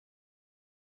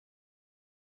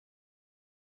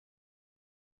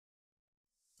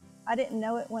I didn't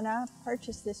know it when I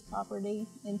purchased this property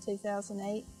in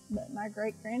 2008, but my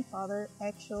great-grandfather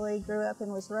actually grew up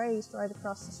and was raised right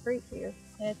across the street here.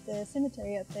 At the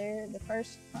cemetery up there, the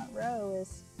first front row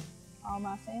is all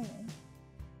my family.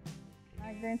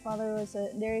 My grandfather was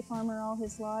a dairy farmer all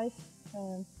his life,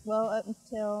 well up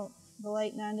until the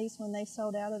late 90s when they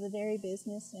sold out of the dairy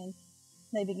business and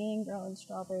they began growing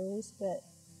strawberries, but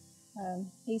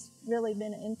he's really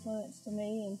been an influence to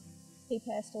me, and he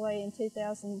passed away in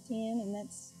 2010, and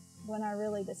that's when I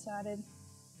really decided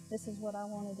this is what I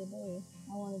wanted to do.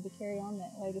 I wanted to carry on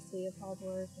that legacy of hard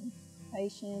work and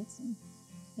patience and,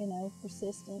 you know,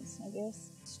 persistence, I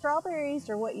guess. Strawberries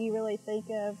are what you really think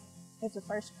of as the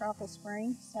first crop of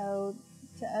spring, so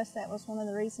to us that was one of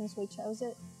the reasons we chose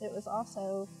it. It was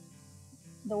also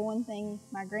the one thing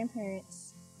my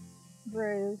grandparents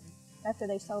grew after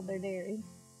they sold their dairy,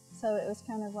 so it was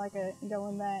kind of like a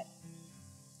going back,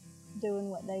 doing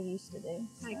what they used to do.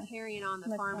 Kind of carrying on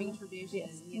the farming tradition,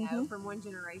 yes. you know, from one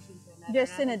generation to another.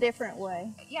 Just in a different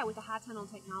way. Yeah, with the high tunnel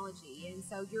technology, and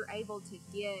so you're able to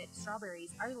get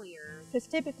strawberries earlier. Because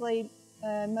typically,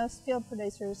 most field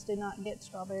producers do not get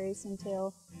strawberries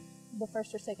until the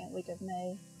first or second week of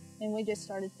May, and we just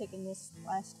started picking this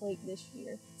last week this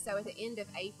year. So at the end of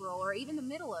April, or even the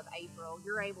middle of April,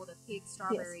 you're able to pick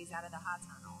strawberries yes. out of the high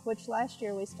tunnel. Which last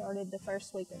year we started the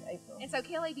first week of April. And so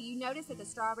Kellee, do you notice that the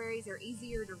strawberries are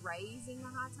easier to raise in the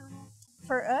high tunnel?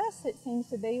 For us, it seems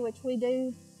to be, which we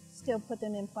do still put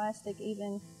them in plastic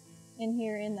even in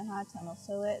here in the high tunnel,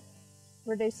 so it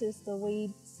reduces the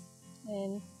weeds,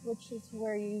 and which is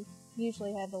where you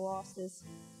usually have the losses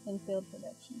in field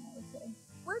production, I would say.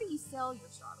 Where do you sell your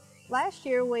strawberries? Last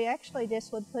year, we actually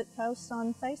just would put posts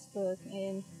on Facebook,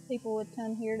 and people would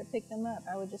come here to pick them up.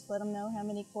 I would just let them know how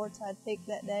many quarts I'd picked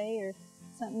that day or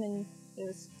something, and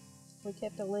we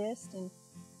kept a list and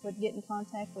would get in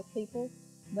contact with people.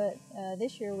 But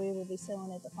this year, we will be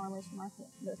selling at the farmers market,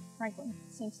 the Franklin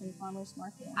Simpson Farmers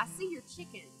Market. I see your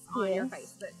chickens on yes. your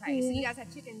Facebook page. Yeah. So you guys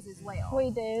have chickens as well. We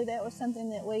do. That was something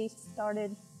that we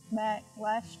started back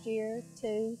last year,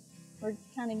 too. We're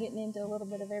kind of getting into a little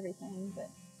bit of everything, but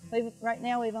right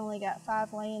now we've only got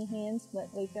 5 laying hens, but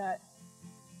we've got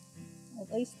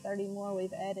at least 30 more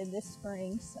we've added this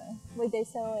spring. So we do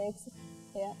sell eggs,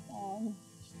 yeah,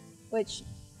 which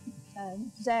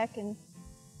Zach and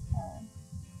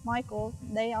Michael,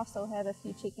 they also have a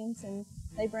few chickens, and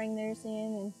they bring theirs in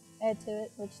and add to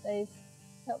it, which they've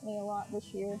helped me a lot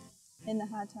this year in the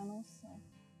high tunnels. So.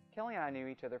 Kellee and I knew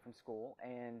each other from school,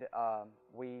 and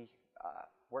we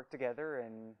worked together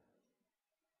and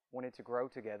wanted to grow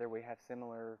together. We have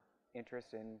similar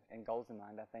interests and goals in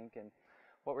mind, I think, and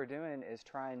what we're doing is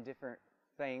trying different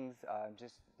things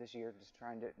just this year, just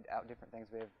trying out different things.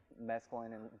 We have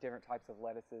mesclun and different types of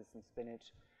lettuces and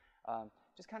spinach,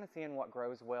 just kind of seeing what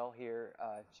grows well here.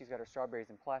 She's got her strawberries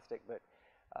in plastic, but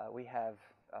we have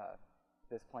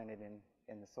this planted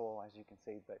in the soil, as you can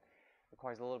see, but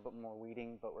requires a little bit more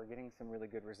weeding, but we're getting some really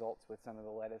good results with some of the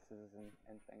lettuces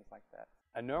and things like that.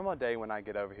 A normal day when I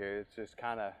get over here, it's just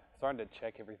kind of starting to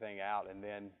check everything out and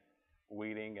then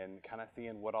weeding and kind of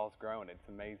seeing what all's grown. It's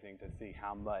amazing to see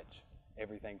how much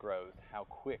everything grows, how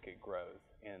quick it grows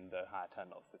in the high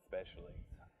tunnels especially.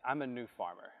 I'm a new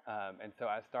farmer, and so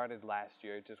I started last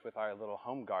year just with our little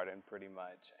home garden pretty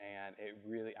much, and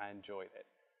I enjoyed it.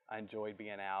 I enjoyed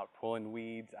being out, pulling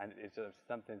weeds. It's just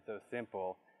something so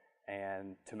simple,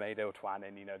 and tomato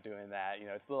twining, you know, doing that, you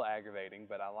know, it's a little aggravating,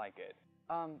 but I like it.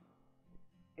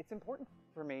 It's important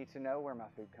for me to know where my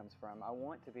food comes from. I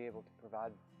want to be able to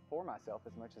provide for myself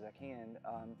as much as I can,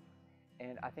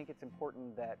 and I think it's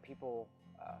important that people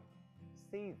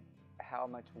see how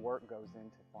much work goes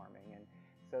into farming, and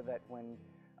so that when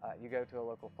you go to a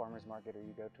local farmer's market or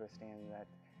you go to a stand, that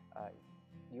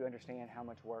you understand how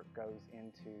much work goes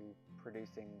into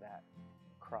producing that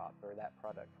crop or that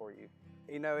product for you.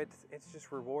 You know, it's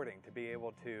just rewarding to be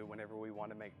able to, whenever we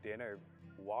want to make dinner,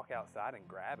 walk outside and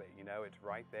grab it. You know, it's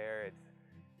right there, it's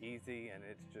easy, and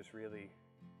it's just really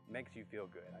makes you feel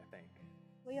good, I think.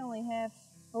 We only have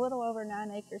a little over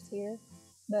 9 acres here,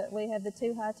 but we have the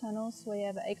 2 high tunnels. We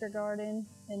have an acre garden,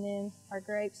 and then our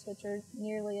grapes, which are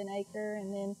nearly an acre,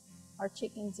 and then our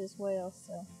chickens as well.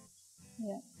 So,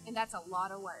 yeah. And that's a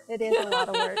lot of work. It is a lot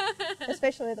of work,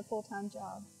 especially with a full-time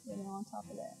job, you know, on top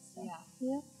of that. So,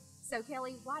 yeah. So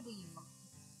Kellee, why do you farm?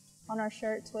 On our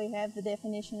shirts, we have the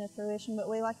definition of fruition, but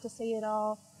we like to see it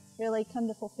all really come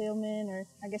to fulfillment, or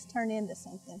I guess turn into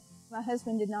something. My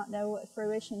husband did not know what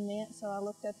fruition meant, so I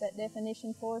looked up that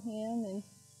definition for him, and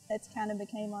that's kind of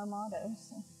became our motto.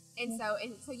 So. And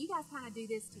so you guys kind of do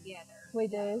this together. We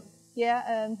do.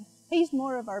 Yeah, he's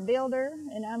more of our builder,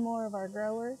 and I'm more of our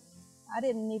grower. I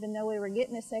didn't even know we were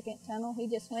getting a second tunnel. He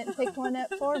just went and picked one up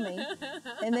for me.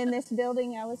 And then this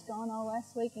building, I was gone all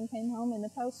last week and came home and the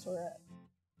posts were up.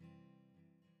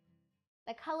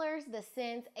 The colors, the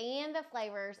scents, and the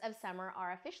flavors of summer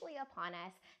are officially upon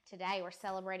us. Today we're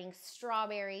celebrating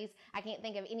strawberries. I can't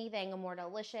think of anything more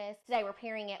delicious. Today we're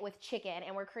pairing it with chicken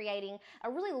and we're creating a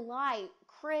really light,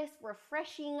 crisp,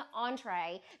 refreshing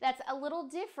entree that's a little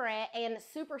different and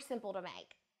super simple to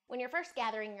make. When you're first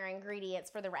gathering your ingredients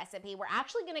for the recipe, we're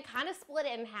actually going to kind of split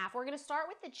it in half. We're going to start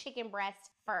with the chicken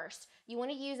breast first. You want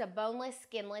to use a boneless,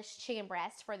 skinless chicken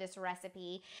breast for this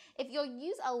recipe. If you'll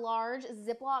use a large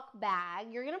Ziploc bag,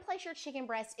 you're going to place your chicken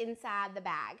breast inside the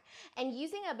bag. And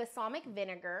using a balsamic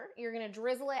vinegar, you're going to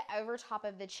drizzle it over top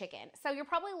of the chicken. So you're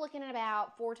probably looking at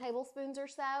about 4 tablespoons or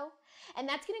so. And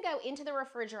that's going to go into the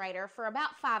refrigerator for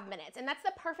about 5 minutes. And that's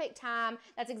the perfect time.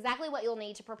 That's exactly what you'll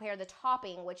need to prepare the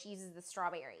topping, which uses the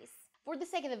strawberries. For the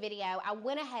sake of the video, I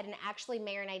went ahead and actually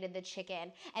marinated the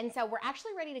chicken, and so we're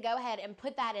actually ready to go ahead and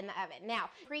put that in the oven.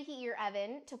 Now, preheat your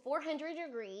oven to 400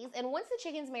 degrees, and once the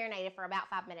chicken's marinated for about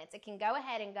 5 minutes, it can go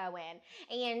ahead and go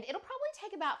in, and it'll probably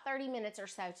take about 30 minutes or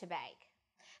so to bake.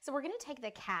 So we're going to take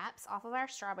the caps off of our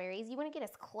strawberries. You want to get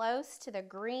as close to the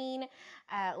green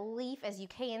leaf as you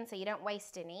can so you don't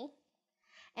waste any.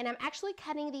 And I'm actually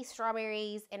cutting these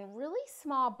strawberries in really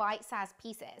small bite-sized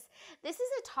pieces. This is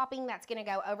a topping that's going to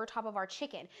go over top of our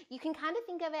chicken. You can kind of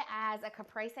think of it as a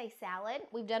caprese salad.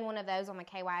 We've done one of those on the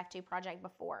KYF2 project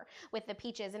before with the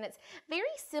peaches, and it's very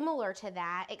similar to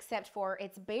that except for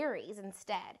it's berries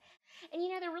instead. And you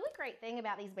know, the really great thing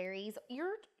about these berries,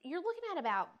 you're looking at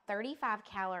about 35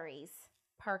 calories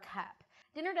per cup.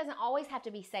 Dinner doesn't always have to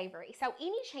be savory, so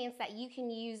any chance that you can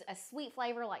use a sweet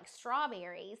flavor like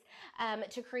strawberries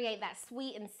to create that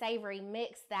sweet and savory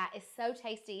mix that is so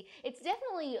tasty, it's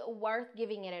definitely worth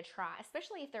giving it a try,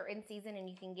 especially if they're in season and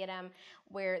you can get them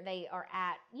where they are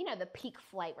at, you know, the peak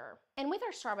flavor. And with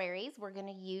our strawberries, we're going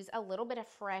to use a little bit of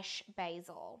fresh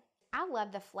basil. I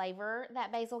love the flavor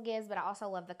that basil gives, but I also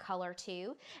love the color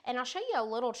too. And I'll show you a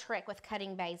little trick with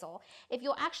cutting basil. If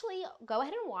you'll actually go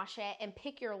ahead and wash it and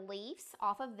pick your leaves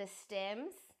off of the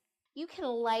stems, you can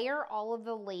layer all of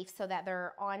the leaves so that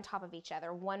they're on top of each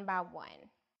other one by one.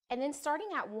 And then starting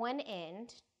at one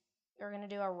end, you're going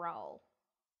to do a roll.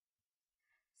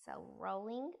 So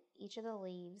rolling each of the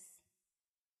leaves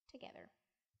together.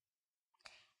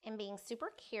 And being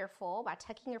super careful by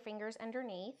tucking your fingers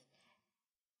underneath,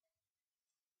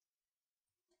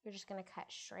 you're just going to cut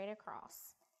straight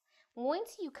across.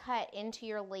 Once you cut into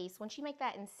your leaves, once you make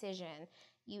that incision,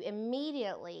 you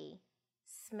immediately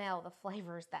smell the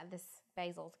flavors that this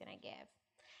basil is going to give.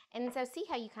 And so see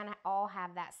how you kind of all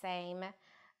have that same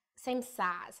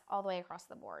size all the way across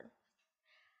the board.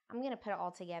 I'm going to put it all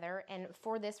together, and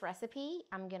for this recipe,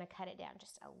 I'm going to cut it down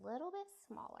just a little bit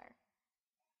smaller.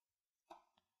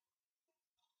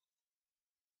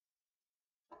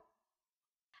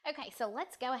 Okay, so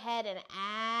let's go ahead and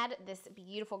add this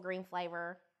beautiful green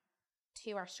flavor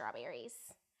to our strawberries.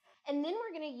 And then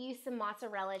we're going to use some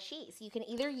mozzarella cheese. You can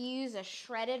either use a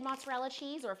shredded mozzarella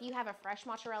cheese, or if you have a fresh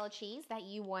mozzarella cheese that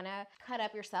you want to cut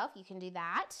up yourself, you can do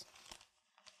that.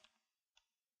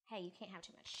 Hey, you can't have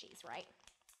too much cheese, right?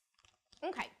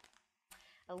 Okay,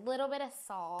 a little bit of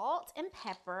salt and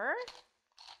pepper.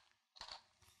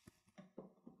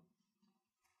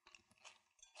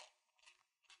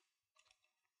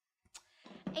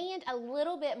 And a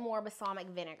little bit more balsamic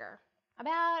vinegar,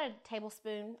 about a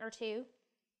tablespoon or 2.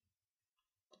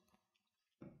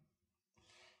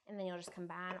 And then you'll just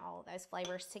combine all of those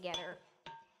flavors together.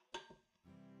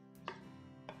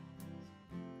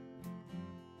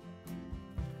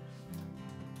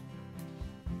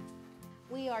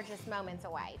 We are just moments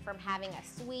away from having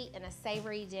a sweet and a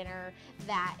savory dinner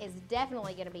that is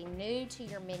definitely going to be new to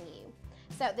your menu.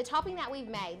 So the topping that we've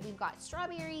made, we've got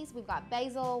strawberries, we've got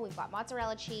basil, we've got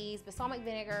mozzarella cheese, balsamic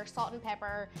vinegar, salt and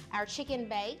pepper, our chicken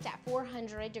baked at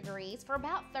 400 degrees for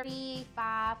about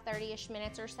 30-ish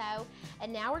minutes or so.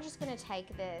 And now we're just gonna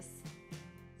take this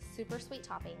super sweet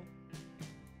topping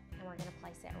and we're gonna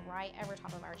place it right over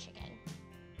top of our chicken.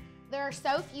 There are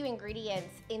so few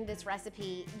ingredients in this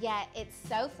recipe, yet it's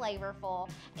so flavorful,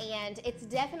 and it's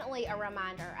definitely a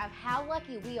reminder of how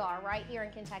lucky we are right here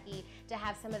in Kentucky to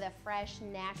have some of the fresh,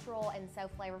 natural, and so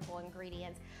flavorful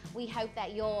ingredients. We hope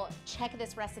that you'll check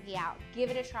this recipe out, give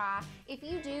it a try. If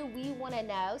you do, we want to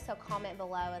know, so comment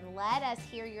below and let us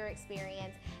hear your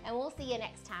experience, and we'll see you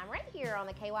next time right here on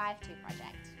the KYF2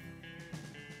 Project.